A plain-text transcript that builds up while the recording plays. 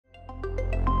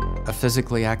A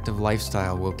physically active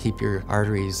lifestyle will keep your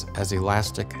arteries as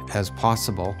elastic as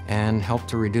possible and help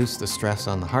to reduce the stress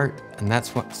on the heart, and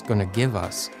that's what's going to give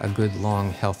us a good,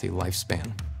 long, healthy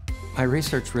lifespan. My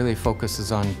research really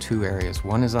focuses on two areas.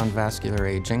 One is on vascular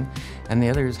aging, and the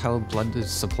other is how blood is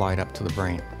supplied up to the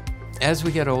brain. As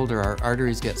we get older, our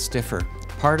arteries get stiffer.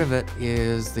 Part of it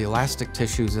is the elastic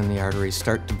tissues in the arteries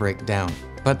start to break down.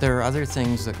 But there are other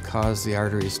things that cause the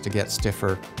arteries to get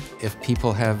stiffer. If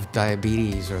people have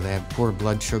diabetes or they have poor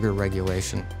blood sugar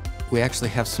regulation, we actually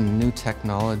have some new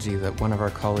technology that one of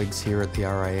our colleagues here at the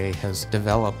RIA has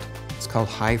developed. It's called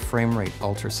high frame rate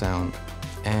ultrasound.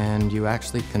 And you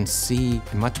actually can see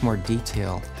in much more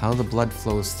detail how the blood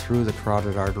flows through the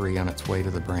carotid artery on its way to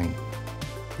the brain.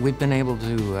 We've been able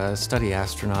to study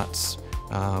astronauts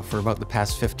for about the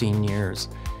past 15 years.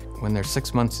 When they're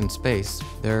 6 months in space,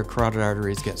 their carotid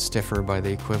arteries get stiffer by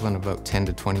the equivalent of about 10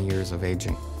 to 20 years of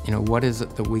aging. You know, what is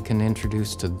it that we can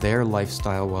introduce to their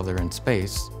lifestyle while they're in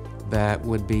space that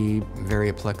would be very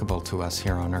applicable to us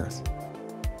here on Earth?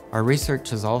 Our research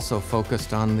has also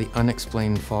focused on the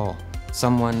unexplained fall.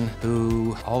 Someone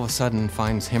who all of a sudden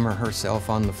finds him or herself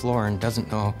on the floor and doesn't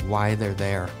know why they're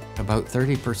there. About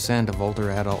 30% of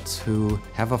older adults who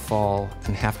have a fall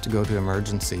and have to go to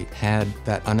emergency had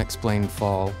that unexplained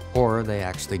fall, or they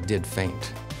actually did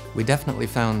faint. We definitely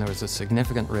found there was a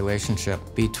significant relationship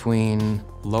between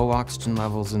low oxygen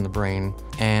levels in the brain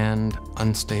and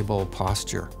unstable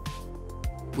posture.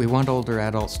 We want older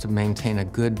adults to maintain a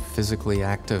good, physically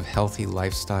active, healthy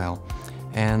lifestyle.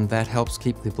 And that helps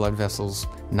keep the blood vessels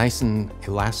nice and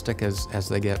elastic as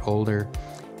they get older,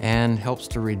 and helps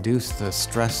to reduce the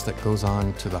stress that goes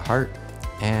on to the heart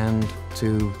and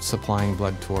to supplying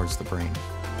blood towards the brain.